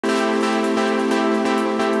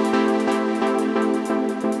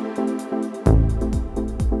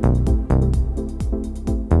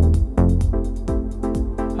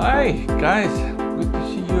guys, good to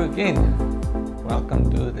see you again.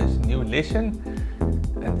 Welcome to this new lesson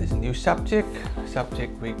and this new subject.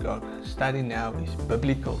 Subject we are studying now is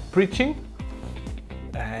biblical preaching,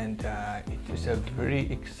 and it is a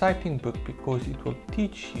very exciting book because it will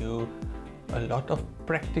teach you a lot of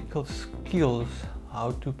practical skills,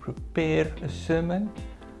 how to prepare a sermon,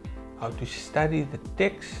 how to study the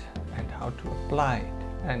text, and how to apply it.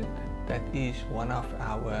 And that is one of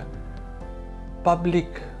our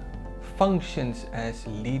public functions as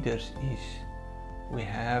leaders. Is we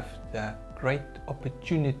have the great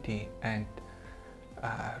opportunity and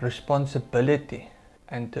responsibility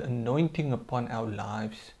and the anointing upon our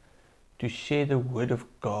lives to share the word of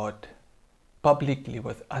God publicly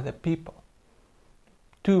with other people.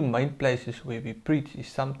 Two main places where we preach is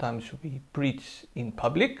sometimes we preach in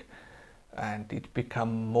public, and it's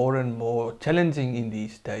become more and more challenging in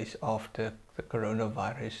these days after the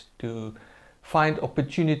coronavirus to find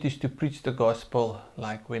opportunities to preach the gospel.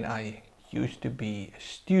 Like when I used to be a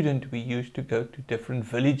student, we used to go to different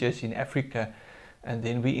villages in Africa, and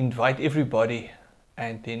then we invite everybody,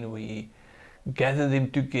 and then we gather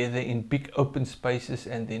them together in big open spaces,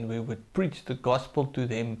 and then we would preach the gospel to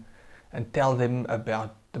them and tell them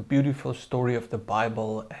about the beautiful story of the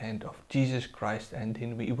Bible and of Jesus Christ, and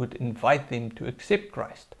then we would invite them to accept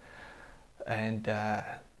Christ. And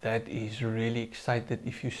that is really excited.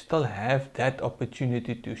 If you still have that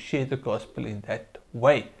opportunity to share the gospel in that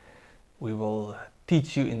way, we will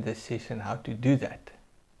teach you in this session how to do that.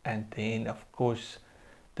 And then of course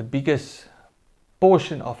the biggest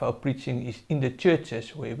portion of our preaching is in the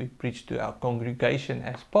churches, where we preach to our congregation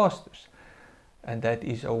as pastors, and that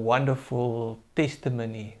is a wonderful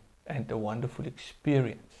testimony and a wonderful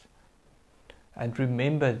experience. And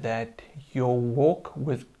remember that your walk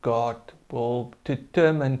with God will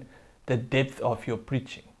determine the depth of your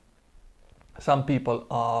preaching. Some people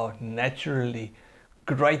are naturally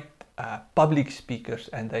great public speakers,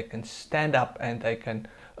 and they can stand up and they can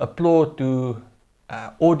applaud to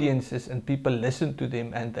audiences, and people listen to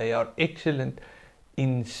them, and they are excellent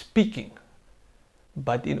in speaking.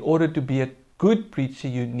 But in order to be a good preacher,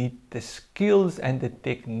 you need the skills and the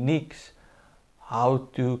techniques how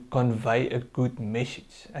to convey a good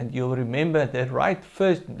message. And you'll remember that right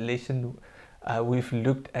first lesson we've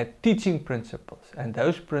looked at teaching principles, and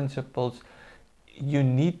those principles you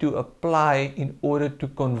need to apply in order to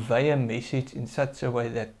convey a message in such a way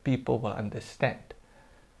that people will understand.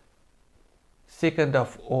 Second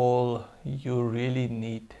of all, you really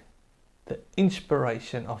need the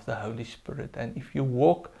inspiration of the Holy Spirit. And if you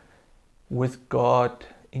walk with God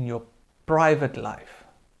in your private life,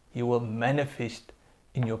 He will manifest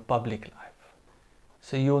in your public life.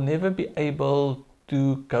 So you'll never be able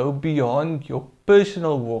to go beyond your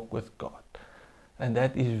personal walk with God. And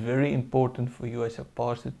that is very important for you as a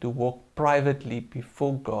pastor, to walk privately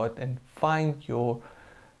before God and find your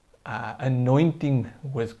anointing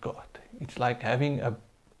with God. It's like having a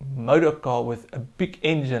motor car with a big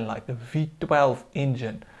engine, like a V12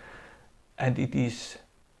 engine, and it is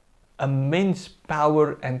immense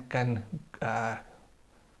power and can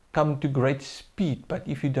come to great speed. But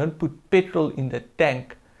if you don't put petrol in the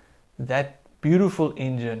tank, that beautiful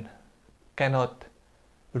engine cannot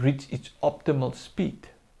reach its optimal speed.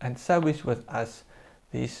 And so is with us.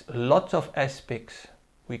 There's lots of aspects.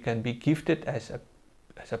 We can be gifted as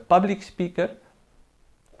a public speaker,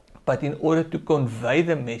 but in order to convey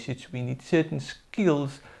the message, we need certain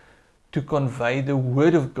skills to convey the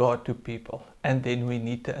word of God to people. And then we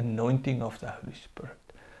need the anointing of the Holy Spirit.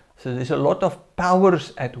 So there's a lot of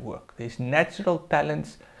powers at work. There's natural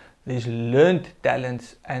talents, there's learned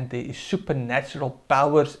talents, and there is supernatural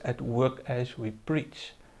powers at work as we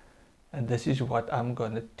preach. And this is what I'm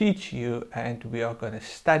going to teach you, and we are going to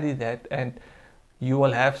study that, and you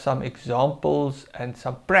will have some examples and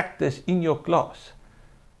some practice in your class.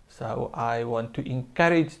 So I want to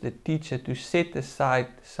encourage the teacher to set aside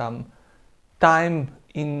some time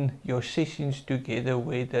in your sessions together,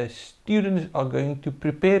 where the students are going to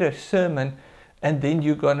prepare a sermon, and then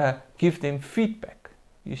you're going to give them feedback.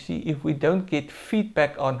 You see, if we don't get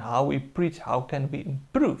feedback on how we preach, how can we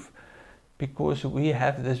improve? Because we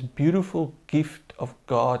have this beautiful gift of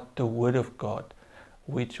God, the Word of God,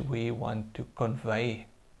 which we want to convey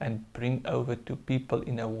and bring over to people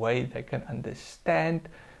in a way they can understand,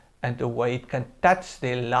 and the way it can touch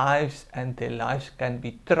their lives, and their lives can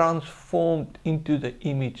be transformed into the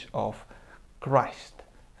image of Christ.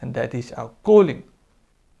 And that is our calling.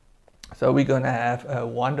 So we're going to have a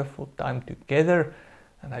wonderful time together,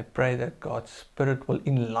 and I pray that God's Spirit will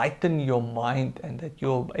enlighten your mind, and that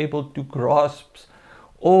you'll be able to grasp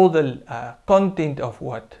all the content of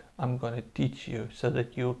what I'm going to teach you so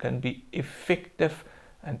that you can be effective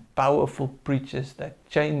and powerful preachers that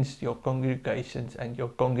change your congregations, and your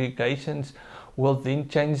congregations will then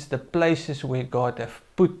change the places where God has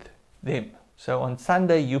put them. So on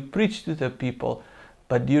Sunday you preach to the people,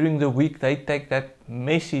 but during the week they take that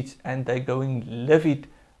message and they go and live it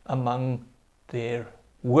among their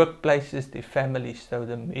workplaces, their families. So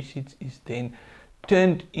the message is then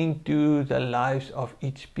turned into the lives of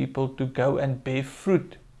each people to go and bear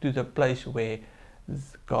fruit to the place where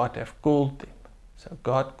God have called them. So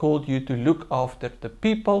God called you to look after the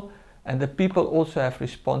people, and the people also have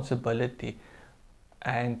responsibility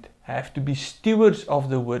and have to be stewards of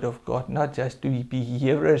the word of God, not just to be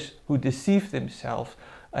hearers who deceive themselves,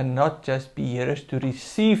 and not just be hearers to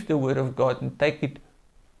receive the word of God and take it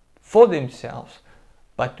for themselves,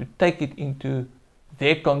 but to take it into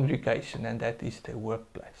their congregation, and that is their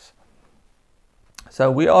workplace.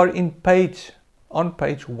 So we are on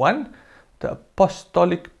page 1, the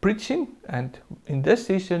apostolic preaching, and in this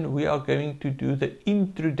session we are going to do the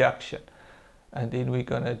introduction, and then we're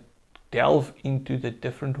going to delve into the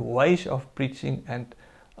different ways of preaching, and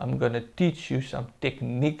I'm going to teach you some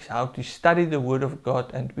techniques how to study the word of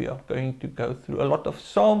God, and we are going to go through a lot of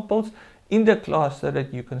samples in the class so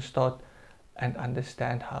that you can start and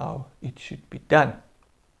understand how it should be done.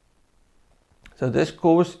 So this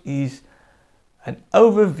course is an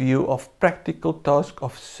overview of practical task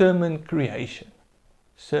of sermon creation.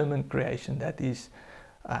 Sermon creation, that is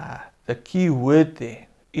the key word there.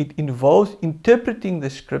 It involves interpreting the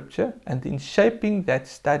scripture and then shaping that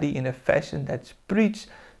study in a fashion that's preached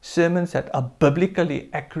sermons that are biblically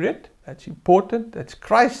accurate, that's important, that's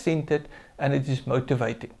Christ-centered, and it is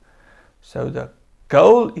motivating. So the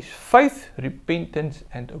goal is faith, repentance,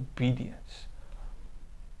 and obedience.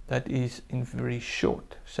 That is in very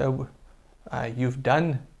short. So you've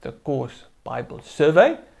done the course Bible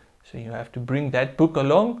Survey, so you have to bring that book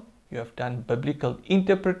along. You have done biblical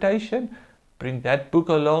interpretation, bring that book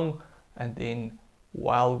along, and then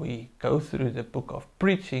while we go through the book of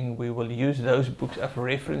preaching, we will use those books as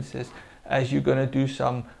references as you're going to do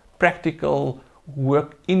some practical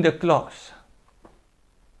work in the class.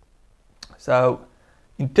 So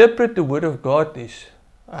interpret the word of God is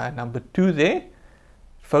number 2 there.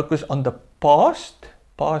 Focus on the past.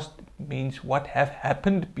 Past means what have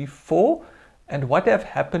happened before, and what have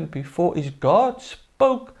happened before is God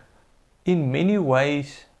spoke in many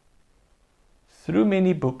ways through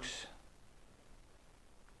many books,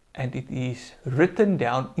 and it is written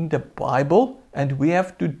down in the Bible, and we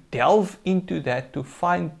have to delve into that to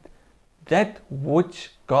find that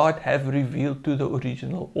which God have revealed to the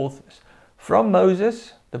original authors. From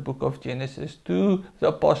Moses, the book of Genesis, to the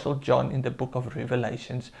Apostle John in the book of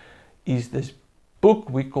Revelations, is this book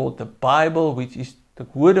we call the Bible, which is the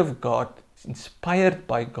Word of God. It's inspired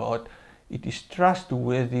by God. It is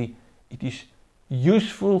trustworthy. It is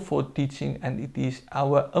useful for teaching, and it is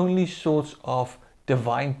our only source of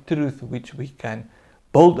divine truth which we can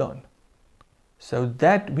build on. So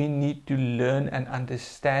that we need to learn and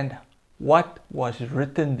understand what was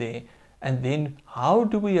written there, and then how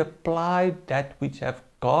do we apply that which have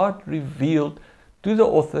God revealed to the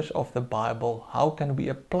authors of the Bible? How can we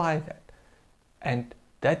apply that? And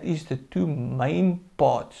that is the 2 main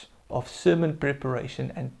parts of sermon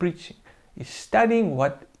preparation and preaching, is studying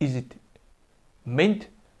what is it meant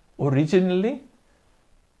originally.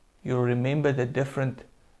 You'll remember the different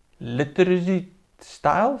literary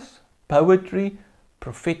styles, poetry,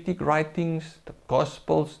 prophetic writings, the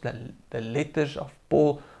Gospels, the letters of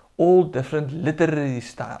Paul, all different literary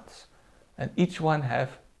styles. And each one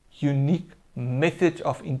have unique methods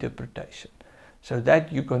of interpretation. So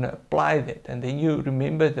that you're going to apply that. And then you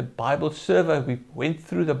remember the Bible survey. We went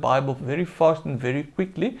through the Bible very fast and very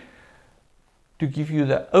quickly to give you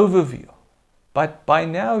the overview. But by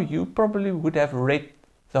now you probably would have read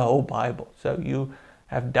the whole Bible. So you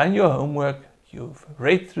have done your homework, you've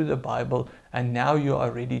read through the Bible, and now you are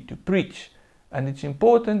ready to preach. And it's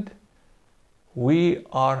important, we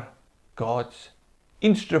are God's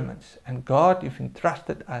instruments, and God has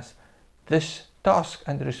entrusted us this task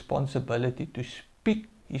and responsibility to speak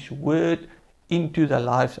His word into the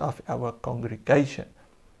lives of our congregation.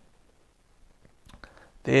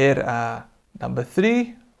 There, number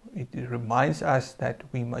 3, it reminds us that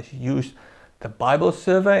we must use the Bible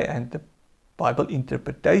survey and the Bible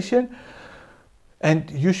interpretation, and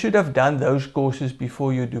you should have done those courses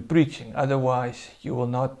before you do preaching, otherwise you will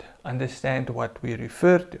not understand what we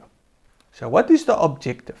refer to. So what is the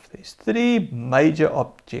objective? There's 3 major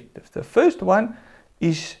objectives. The first one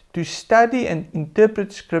is to study and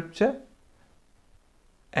interpret scripture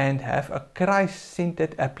and have a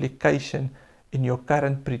Christ-centered application in your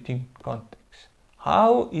current preaching context?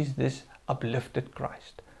 How is this uplifted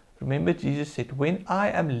Christ? Remember, Jesus said, when I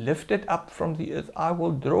am lifted up from the earth, I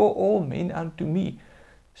will draw all men unto me.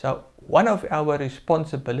 So one of our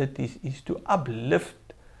responsibilities is to uplift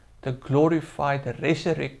the glorified,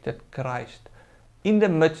 resurrected Christ in the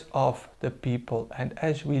midst of the people. And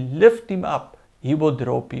as we lift him up, he will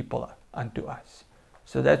draw people unto us.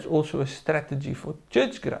 So that's also a strategy for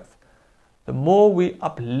church growth. The more we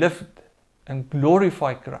uplift and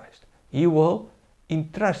glorify Christ, he will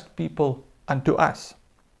entrust people unto us.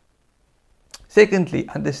 Secondly,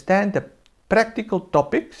 understand the practical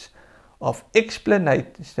topics of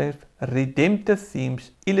explanative, redemptive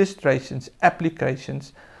themes, illustrations,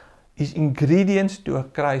 applications, is ingredients to a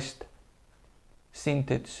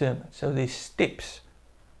Christ-centered sermon. So there's steps.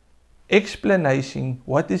 Explanation,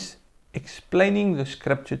 what is explaining the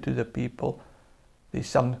scripture to the people. There's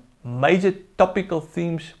some major topical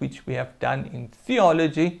themes which we have done in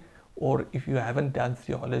theology, or if you haven't done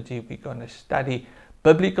theology, we're going to study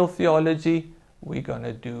biblical theology. We're going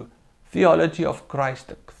to do theology of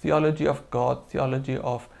Christ, theology of God, theology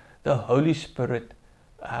of the Holy Spirit,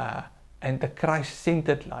 and the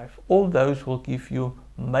Christ-centered life. All those will give you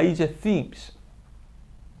major themes.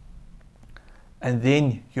 And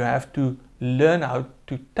then you have to learn how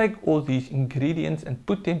to take all these ingredients and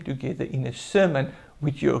put them together in a sermon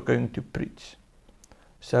which you are going to preach.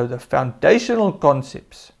 So the foundational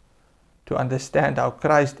concepts to understand how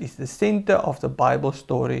Christ is the center of the Bible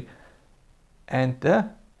story and the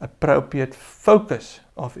appropriate focus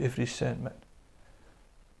of every sermon.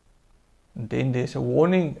 And then there's a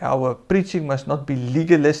warning, our preaching must not be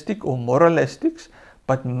legalistic or moralistic,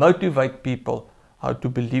 but motivate people how to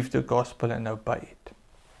believe the gospel and obey it.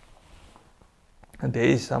 And there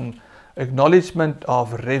is some acknowledgement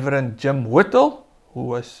of Reverend Jim Whittle, who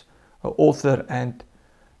was an author, and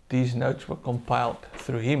these notes were compiled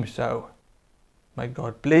through him, so may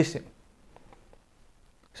God bless him.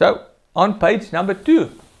 So, on page number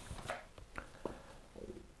 2,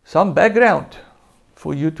 some background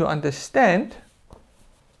for you to understand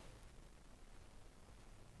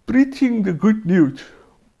preaching the good news.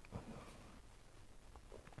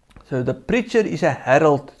 So the preacher is a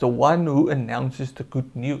herald, the one who announces the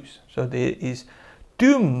good news. So there is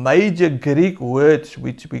 2 major Greek words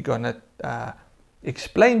which we're going to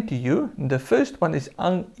explain to you. And the first one is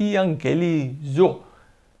evangelizo,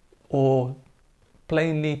 or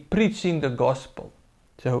plainly preaching the gospel.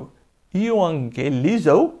 So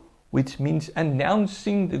evangelizo, which means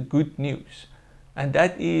announcing the good news. And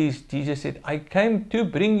that is, Jesus said, I came to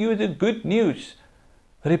bring you the good news.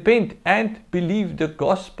 Repent and believe the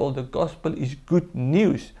gospel. The gospel is good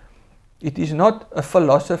news. It is not a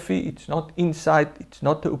philosophy, it's not insight, it's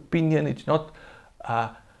not an opinion, it's not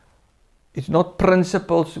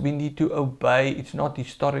principles we need to obey, it's not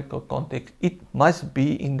historical context. It must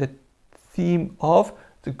be in the theme of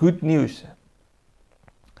the good news.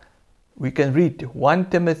 We can read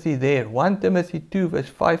 1 Timothy there, 1 Timothy 2 verse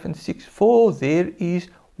 5 and 6. For there is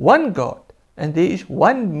one God, and there is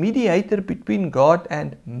one mediator between God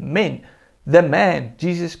and men, the man,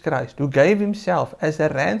 Jesus Christ, who gave himself as a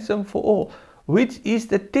ransom for all, which is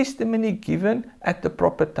the testimony given at the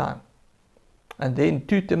proper time. And then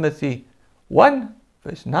 2 Timothy 1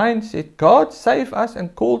 verse 9 said, God saved us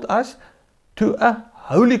and called us to a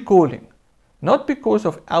holy calling, not because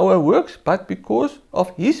of our works, but because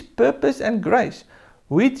of his purpose and grace,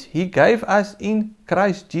 which he gave us in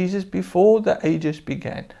Christ Jesus before the ages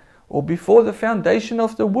began, or before the foundation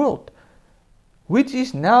of the world, which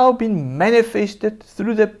is now been manifested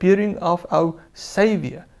through the appearing of our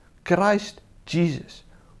Savior, Christ Jesus,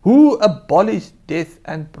 who abolished death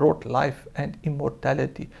and brought life and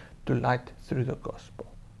immortality to light through the gospel.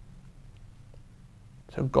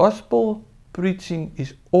 So gospel preaching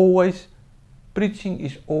is always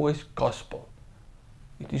gospel.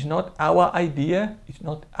 It is not our idea, it's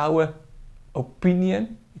not our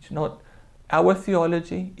opinion, it's not our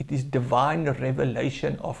theology, it is divine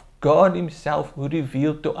revelation of God himself who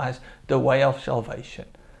revealed to us the way of salvation.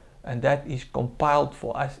 And that is compiled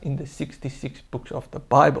for us in the 66 books of the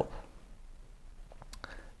Bible.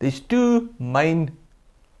 There's 2 main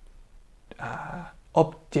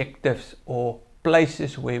objectives or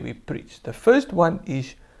places where we preach. The first one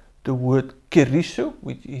is the word keriso,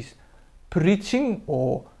 which is preaching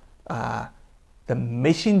or the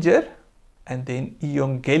messenger, and then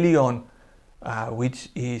evangelion, which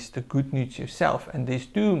is the good news yourself. And there's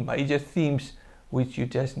 2 major themes which you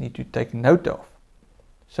just need to take note of.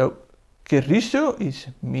 So keriso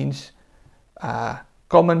means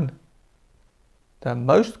common. The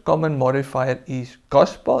most common modifier is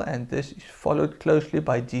gospel, and this is followed closely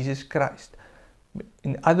by Jesus Christ.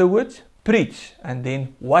 In other words, preach. And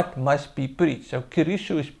then what must be preached? So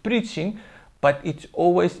Kirisho is preaching, but it's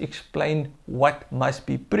always explained what must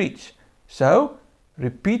be preached. So we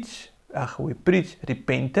preach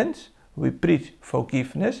repentance, we preach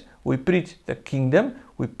forgiveness, we preach the kingdom,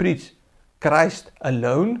 we preach Christ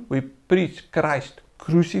alone, we preach Christ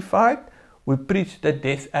crucified, we preach the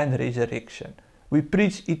death and resurrection, we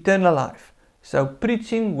preach eternal life. So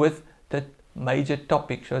preaching with the major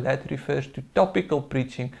topic, so that refers to topical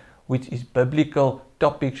preaching, which is biblical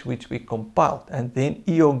topics which we compiled. And then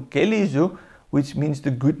evangelizo, which means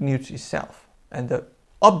the good news itself. And the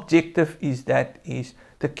objective is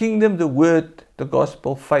the kingdom, the word, the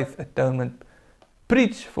gospel, faith, atonement,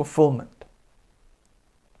 preach fulfillment.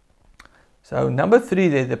 So number 3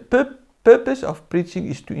 there, the purpose of preaching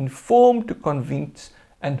is to inform, to convince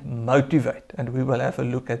and motivate. And we will have a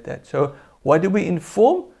look at that. So what do we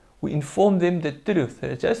inform? We inform them the truth.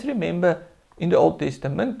 Just remember, in the Old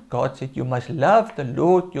Testament, God said you must love the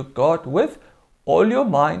Lord your God with all your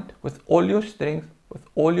mind, with all your strength, with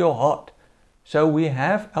all your heart. So we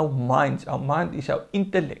have our minds. Our mind is our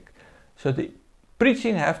intellect. So the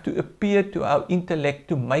preaching have to appear to our intellect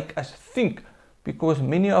to make us think, because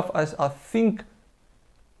many of us are think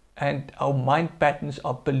and our mind patterns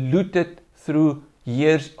are polluted through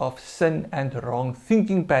years of sin and wrong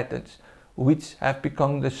thinking patterns, which have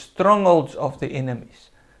become the strongholds of the enemies.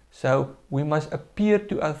 So we must appear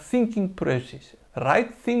to our thinking process.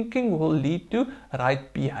 Right thinking will lead to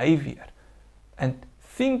right behavior. And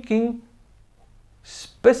thinking,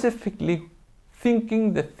 specifically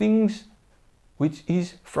thinking the things which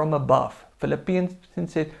is from above. Philippians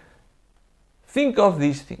said, think of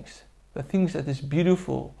these things, the things that is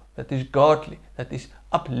beautiful, that is godly, that is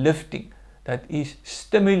uplifting, that is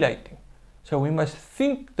stimulating. So we must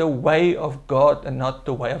think the way of God and not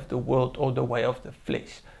the way of the world or the way of the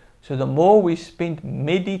flesh. So the more we spend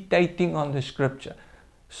meditating on the scripture,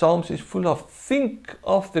 Psalms is full of think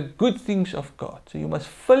of the good things of God. So you must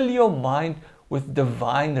fill your mind with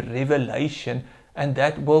divine revelation, and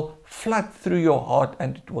that will flood through your heart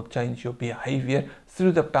and it will change your behavior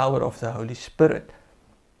through the power of the Holy Spirit.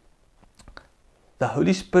 The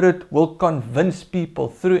Holy Spirit will convince people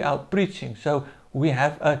through our preaching. So we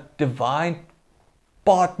have a divine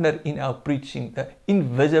partner in our preaching, the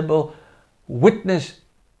invisible witness,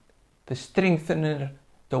 the strengthener,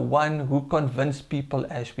 the one who convinces people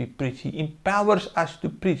as we preach. He empowers us to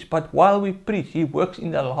preach, but while we preach, He works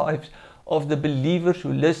in the lives of the believers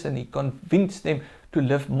who listen. He convinced them to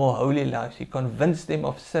live more holy lives. He convinced them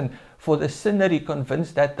of sin. For the sinner, He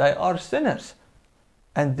convinced that they are sinners.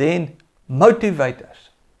 And then motivate us.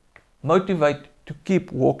 Motivate to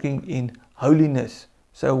keep walking in holiness.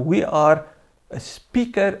 So we are a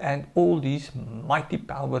speaker, and all these mighty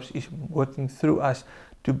powers is working through us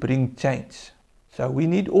to bring change. So we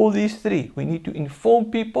need all these 3. We need to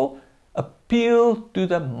inform people, appeal to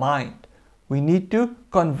the mind. We need to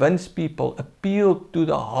convince people, appeal to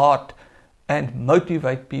the heart, and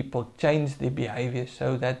motivate people, change their behavior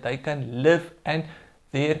so that they can live, and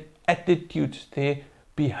their attitudes, their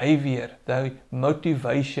behavior, their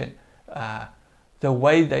motivation, the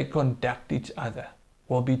way they conduct each other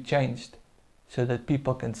will be changed so that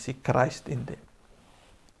people can see Christ in them.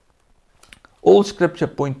 All scripture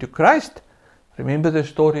point to Christ. Remember the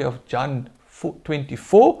story of John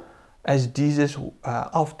 24, as Jesus,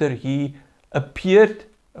 after He appeared,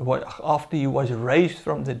 after He was raised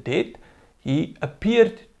from the dead, He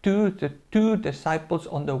appeared to the 2 disciples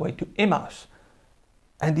on the way to Emmaus.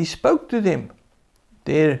 And He spoke to them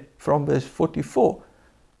there from verse 44.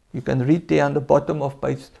 You can read there on the bottom of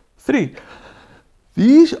page 3.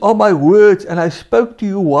 These are my words, and I spoke to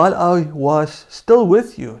you while I was still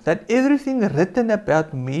with you, that everything written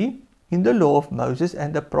about me in the law of Moses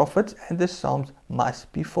and the prophets and the Psalms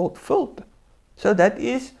must be fulfilled. So that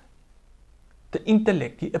is the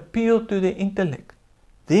intellect. He appealed to the intellect.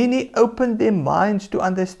 Then He opened their minds to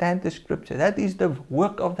understand the scripture. That is the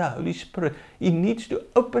work of the Holy Spirit. He needs to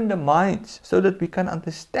open the minds so that we can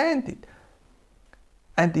understand it.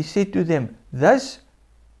 And He said to them, thus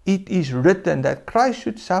it is written that Christ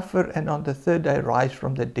should suffer and on the 3rd day rise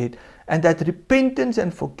from the dead, and that repentance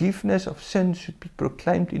and forgiveness of sins should be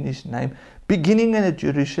proclaimed in His name, beginning in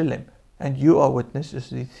Jerusalem, and you are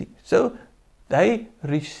witnesses of these things. So they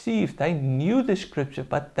knew the scripture,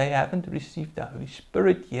 but they haven't received the Holy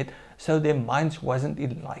Spirit yet, so their minds wasn't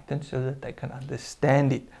enlightened so that they can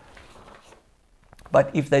understand it. But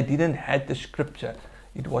if they didn't have the scripture,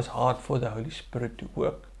 it was hard for the Holy Spirit to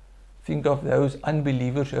work. Think of those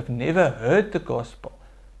unbelievers who have never heard the gospel.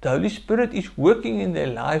 The Holy Spirit is working in their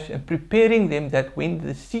lives and preparing them that when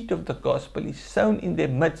the seed of the gospel is sown in their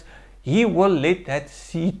midst, He will let that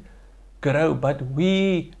seed grow, but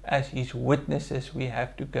we as his witnesses, we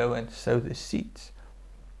have to go and sow the seeds.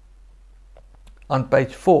 On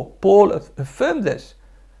page 4, Paul affirmed this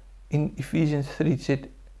in Ephesians 3. It said,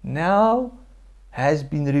 now has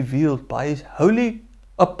been revealed by his holy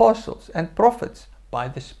apostles and prophets by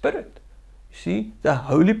the Spirit. You see, the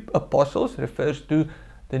holy apostles refers to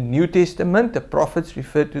the New Testament, the prophets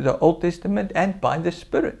refer to the Old Testament, and by the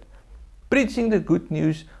Spirit, preaching the good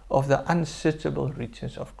news of the unsearchable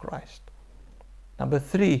riches of Christ. Number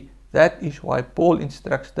 3, that is why Paul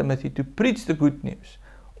instructs Timothy to preach the good news.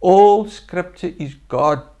 All scripture is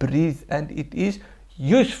God-breathed and it is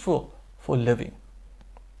useful for living.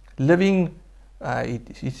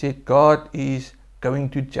 He said God is going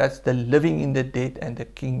to judge the living in the dead and the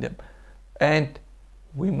kingdom. And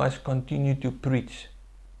we must continue to preach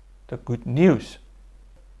the good news.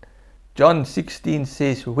 John 16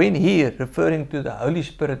 says, when he, referring to the Holy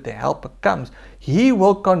Spirit, the helper, comes, he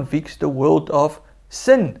will convict the world of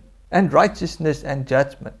sin and righteousness and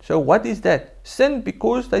judgment. So what is that? Sin,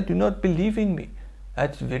 because they do not believe in me.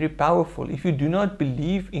 That's very powerful. If you do not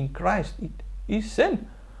believe in Christ, it is sin.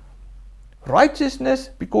 Righteousness,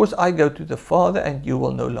 because I go to the Father and you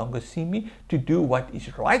will no longer see me, to do what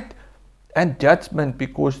is right. And judgment,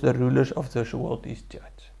 because the rulers of this world is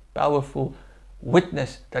judged. Powerful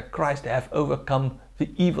witness that Christ have overcome the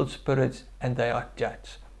evil spirits and they are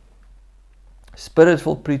judged.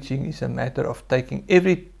 Spiritual preaching is a matter of taking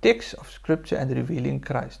every text of Scripture and revealing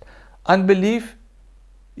Christ. Unbelief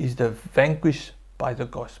is vanquished by the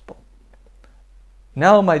gospel.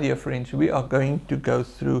 Now, my dear friends, we are going to go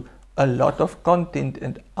through a lot of content,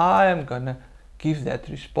 and I am going to give that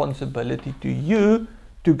responsibility to you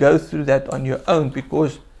to go through that on your own,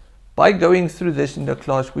 because by going through this in the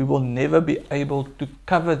class, we will never be able to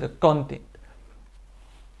cover the content.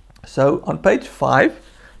 So on page 5,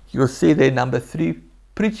 you'll see there number 3,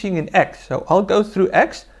 preaching in Acts. So I'll go through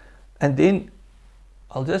Acts and then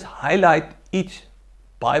I'll just highlight each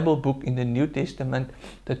Bible book in the New Testament,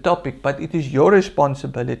 the topic, but it is your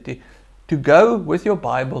responsibility to go with your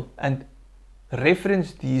Bible and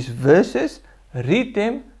reference these verses, read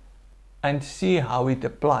them, and see how it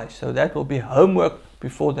applies. So that will be homework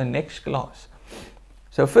before the next class.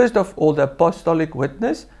 So first of all, the apostolic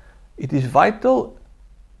witness. It is vital,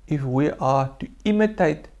 if we are to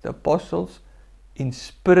imitate the apostles in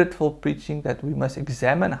spiritual preaching, that we must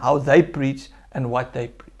examine how they preach and what they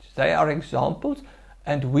preach. They are examples,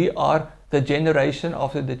 and we are the generation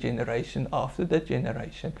after the generation after the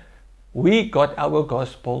generation. We got our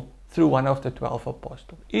gospel through one of the 12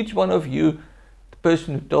 apostles. Each one of you, the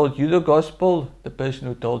person who told you the gospel, the person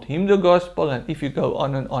who told him the gospel, and if you go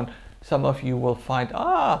on and on, some of you will find,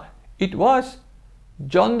 it was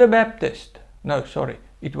John the Baptist. No, sorry,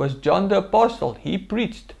 it was John the Apostle, he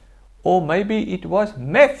preached. Or maybe it was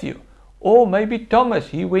Matthew. Or maybe Thomas,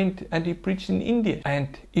 he went and he preached in India.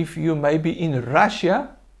 And if you may be in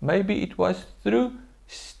Russia, maybe it was through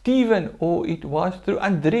Stephen, or it was through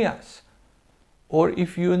Andreas. Or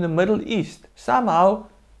if you're in the Middle East, somehow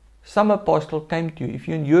some apostle came to you. If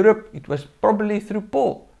you're in Europe, it was probably through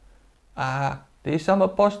Paul. There's some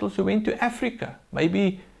apostles who went to Africa.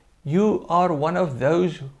 Maybe you are one of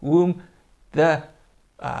those whom the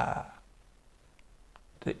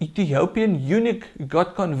Ethiopian eunuch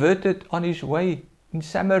got converted on his way in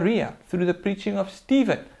Samaria through the preaching of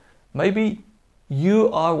Stephen. Maybe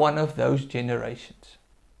you are one of those generations.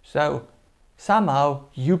 So somehow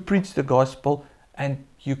you preach the gospel and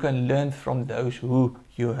you can learn from those who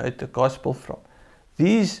you heard the gospel from.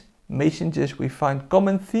 These messengers, we find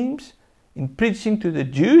common themes in preaching to the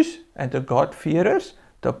Jews and the God-fearers.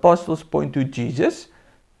 The apostles point to Jesus.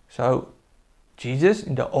 So Jesus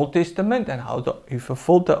in the Old Testament and how he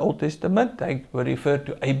fulfilled the Old Testament. They were referred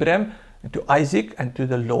to Abraham and to Isaac and to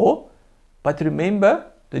the law. But remember,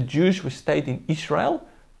 the Jews who stayed in Israel,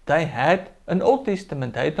 they had an Old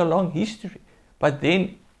Testament, they had a long history. But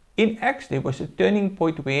then in Acts there was a turning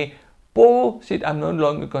point where Paul said, I'm no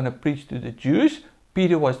longer going to preach to the Jews.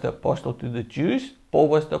 Peter was the apostle to the Jews. Paul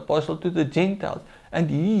was the apostle to the Gentiles. And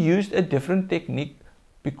he used a different technique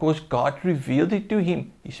because God revealed it to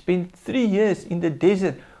him. He spent 3 years in the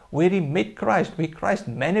desert where he met Christ, where Christ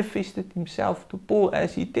manifested himself to Paul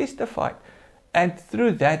as he testified. And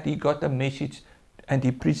through that he got a message and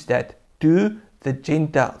he preached that to the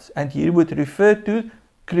Gentiles. And he would refer to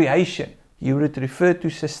creation. He would refer to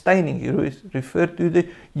sustaining. He would refer to the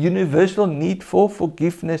universal need for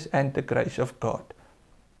forgiveness and the grace of God.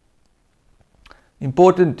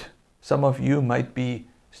 Important, some of you might be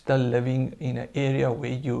still living in an area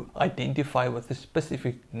where you identify with a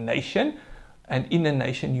specific nation, and in a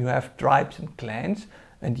nation you have tribes and clans,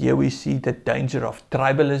 And here we see the danger of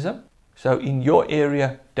tribalism. So in your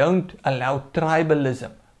area, don't allow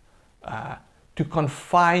tribalism to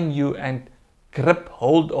confine you and grip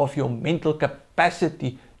hold of your mental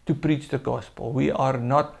capacity to preach the gospel. We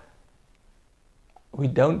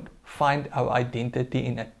don't find our identity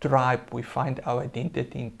in a tribe. We find our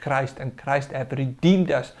identity in Christ, and Christ has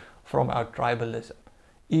redeemed us from our tribalism.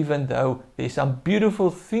 Even though there's some beautiful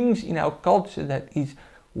things in our culture that is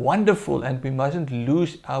wonderful, and we mustn't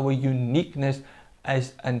lose our uniqueness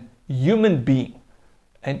as a human being.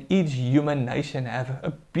 And each human nation have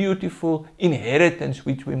a beautiful inheritance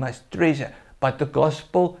which we must treasure. But the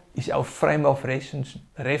gospel is our frame of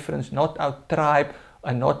reference, not our tribe,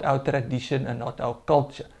 and not our tradition, and not our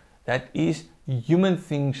culture. That is human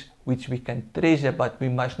things which we can treasure, but we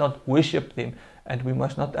must not worship them, and we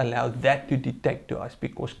must not allow that to dictate to us,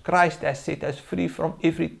 because Christ has set us free from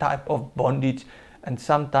every type of bondage. And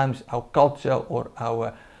sometimes our culture or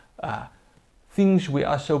our things we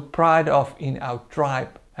are so proud of in our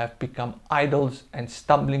tribe have become idols and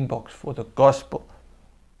stumbling blocks for the gospel.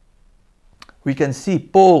 We can see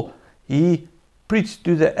Paul, he preached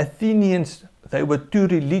to the Athenians. They were too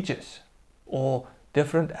religious, or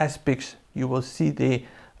different aspects you will see there.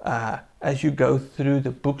 As you go through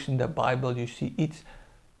the books in the Bible, you see each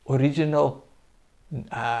original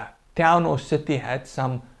town or city had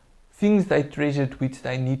some things they treasured which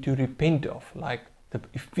they need to repent of, like the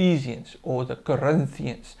Ephesians or the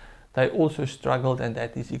Corinthians. They also struggled, and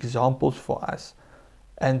that is examples for us.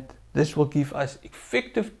 And this will give us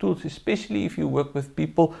effective tools, especially if you work with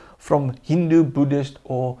people from Hindu, Buddhist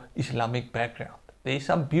or Islamic background. There are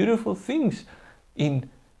some beautiful things in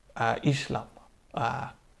Islam.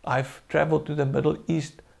 I've traveled to the Middle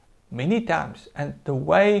East many times, and the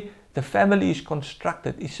way the family is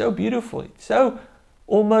constructed is so beautiful. It's so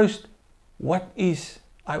almost whenever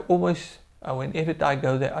I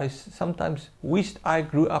go there, I sometimes wished I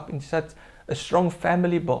grew up in such a strong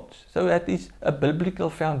family bond. So that is a biblical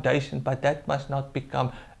foundation, but that must not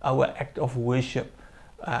become our act of worship,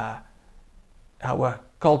 our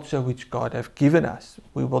culture which God has given us.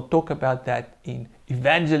 We will talk about that in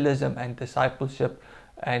evangelism and discipleship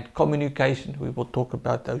and communication. We will talk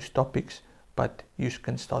about those topics, but you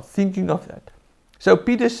can start thinking of that. So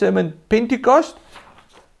Peter's sermon, Pentecost,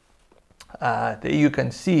 there you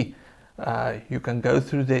can see, you can go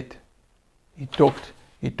through that.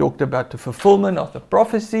 He talked about the fulfillment of the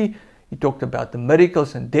prophecy. He talked about the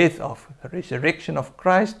miracles and death of the resurrection of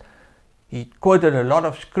Christ. He quoted a lot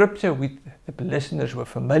of scripture which the listeners were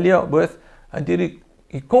familiar with, and then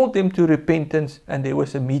he called them to repentance, and there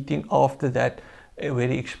was a meeting after that where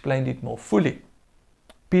he explained it more fully.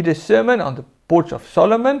 Peter's sermon on the porch of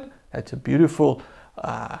Solomon, that's a beautiful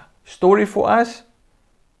story for us.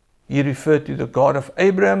 He referred to the God of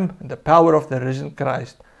Abraham and the power of the risen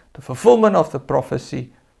Christ, the fulfillment of the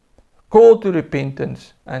prophecy, call to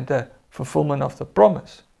repentance, and the fulfillment of the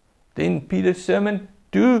promise. Then Peter's sermon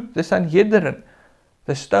to the Sanhedrin,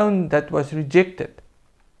 the stone that was rejected.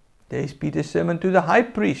 There's Peter's sermon to the high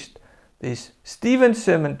priest. There's Stephen's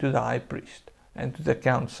sermon to the high priest and to the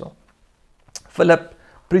council. Philip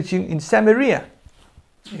preaching in Samaria.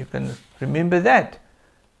 You can remember that.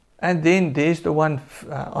 And then there's the one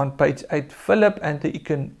on page 8, Philip and the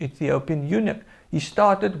Ethiopian eunuch. He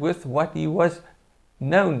started with what he was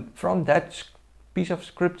known from that piece of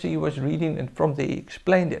scripture he was reading, and from there he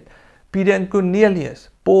explained it. Peter and Cornelius,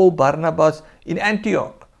 Paul, Barnabas in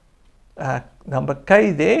Antioch. Number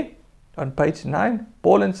K there on page 9,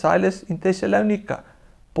 Paul and Silas in Thessalonica,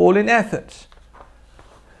 Paul in Athens.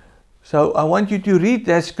 So I want you to read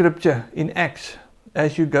that scripture in Acts.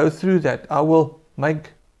 As you go through that, I will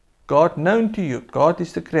make God known to you. God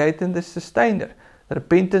is the creator and the sustainer.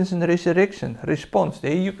 Repentance and resurrection, response.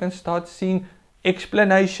 There you can start seeing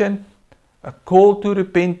explanation, a call to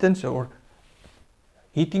repentance, or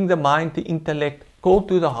hitting the mind, the intellect, call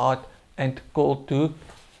to the heart, and call to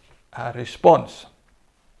response.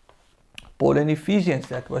 Paul in Ephesians,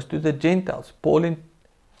 that was to the Gentiles. Paul in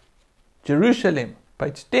Jerusalem,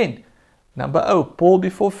 page 10. Number O, Paul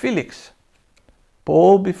before Felix.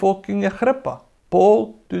 Paul before King Agrippa.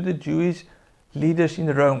 Paul to the Jewish leaders in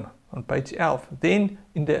Rome on page 11. Then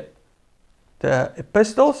in the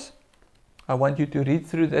epistles, I want you to read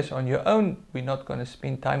through this on your own. We're not going to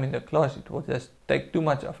spend time in the class. It will just take too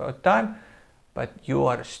much of our time. But you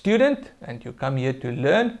are a student and you come here to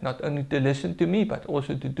learn, not only to listen to me, but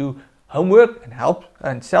also to do homework and help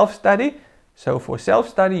and self-study. So for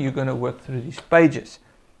self-study, you're going to work through these pages.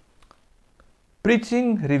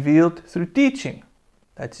 Preaching revealed through teaching.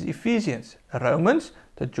 That's Ephesians. Romans,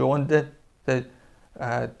 to join the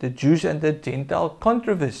Jews and the Gentile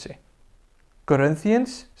controversy.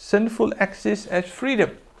 Corinthians, sinful access as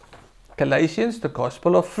freedom. Galatians, the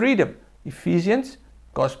gospel of freedom. Ephesians,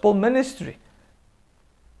 gospel ministry.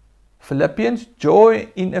 Philippians, joy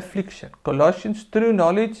in affliction. Colossians, true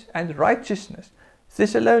knowledge and righteousness.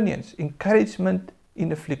 Thessalonians, encouragement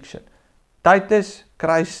in affliction. Titus,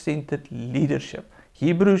 Christ-centered leadership.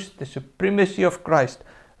 Hebrews, the supremacy of Christ.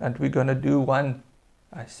 And we're going to do one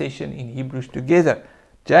session in Hebrews together.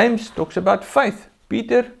 James talks about faith.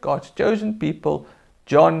 Peter, God's chosen people.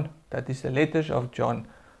 John, that is the letters of John,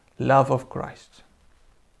 love of Christ.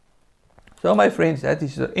 So my friends, that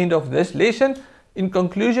is the end of this lesson. In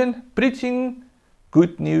conclusion, preaching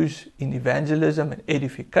good news in evangelism and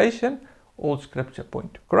edification. All scripture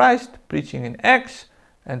point to Christ. Preaching in Acts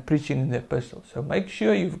and preaching in the epistles. So make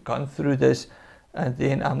sure you've gone through this, and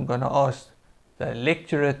then I'm going to ask the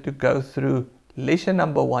lecturer to go through lesson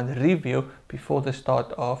number 1 review before the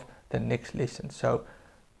start of the next lesson. So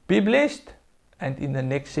be blessed, and in the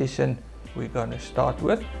next session we're going to start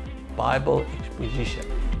with Bible exposition.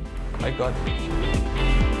 May God bless you.